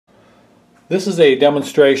This is a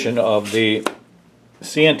demonstration of the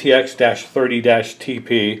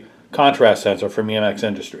CNTX-30-T Contrast Sensor from EMX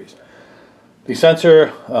Industries. The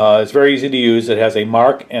sensor is very easy to use. It has a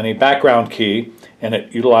mark and a background key, and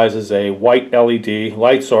it utilizes a white LED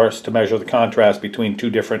light source to measure the contrast between two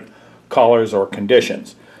different colors or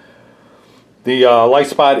conditions. The light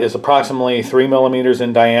spot is approximately 3 millimeters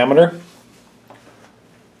in diameter,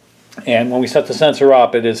 and when we set the sensor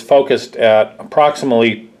up, it is focused at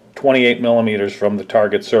approximately 28 millimeters from the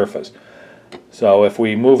target surface. So if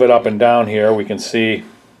we move it up and down here, we can see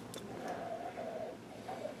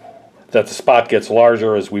that the spot gets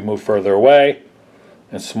larger as we move further away,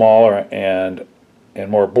 and smaller and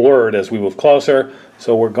more blurred as we move closer.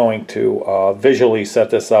 So we're going to visually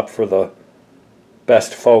set this up for the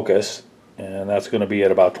best focus, and that's going to be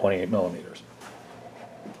at about 28 millimeters.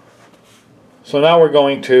 So now we're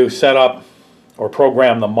going to set up or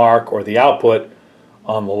program the mark or the output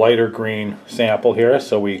on the lighter green sample here.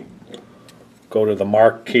 So we go to the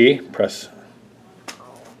mark key, press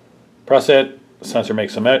it, the sensor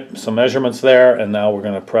makes some measurements there, and now we're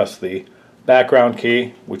going to press the background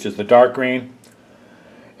key, which is the dark green,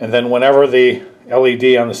 and then whenever the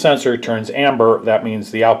LED on the sensor turns amber, that means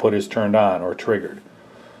the output is turned on or triggered.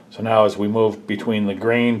 So now as we move between the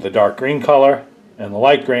green, the dark green color, and the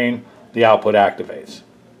light green, the output activates.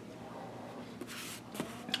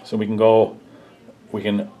 So we can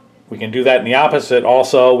do that in the opposite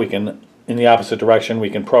also. In the opposite direction, we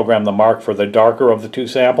can program the mark for the darker of the two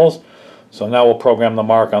samples. So now we'll program the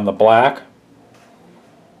mark on the black,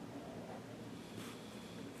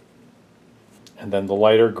 and then the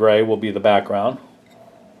lighter gray will be the background.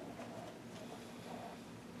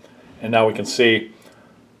 And now we can see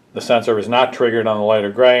the sensor is not triggered on the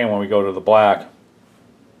lighter gray, and when we go to the black,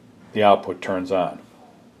 the output turns on.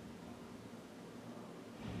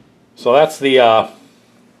 So that's the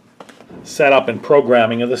setup and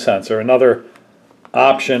programming of the sensor. Another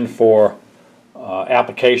option for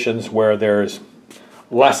applications where there's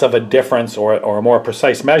less of a difference or a more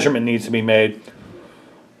precise measurement needs to be made,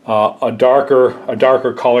 a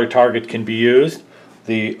darker color target can be used.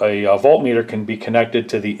 A voltmeter can be connected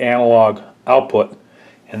to the analog output,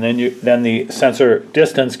 and then the sensor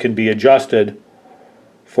distance can be adjusted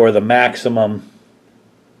for the maximum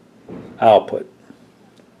output.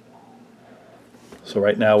 So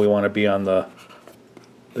right now we want to be on the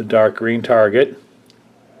dark green target,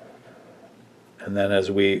 and then as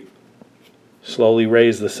we slowly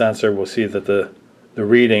raise the sensor, we'll see that the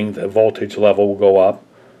reading, the voltage level, will go up.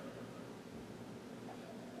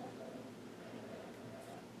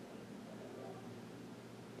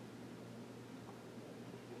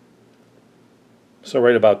 So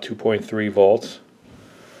right about 2.3 volts.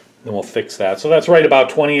 Then we'll fix that. So that's right about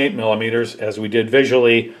 28 millimeters, as we did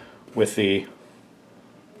visually with the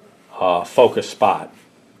focus spot.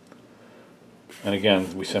 And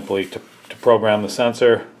again, we simply, to program the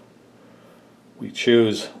sensor, we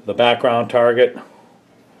choose the background target,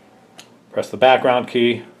 press the background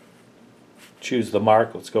key, choose the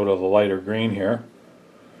mark. Let's go to the lighter green here.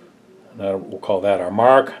 And we'll call that our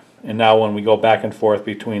mark. And now when we go back and forth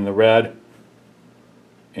between the red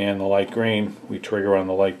and the light green, we trigger on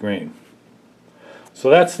the light green. So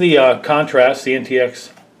that's the contrast,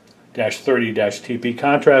 CNTX-30-T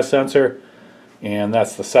Contrast Sensor, and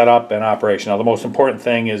that's the setup and operation. Now the most important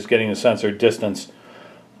thing is getting the sensor distance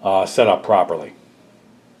set up properly.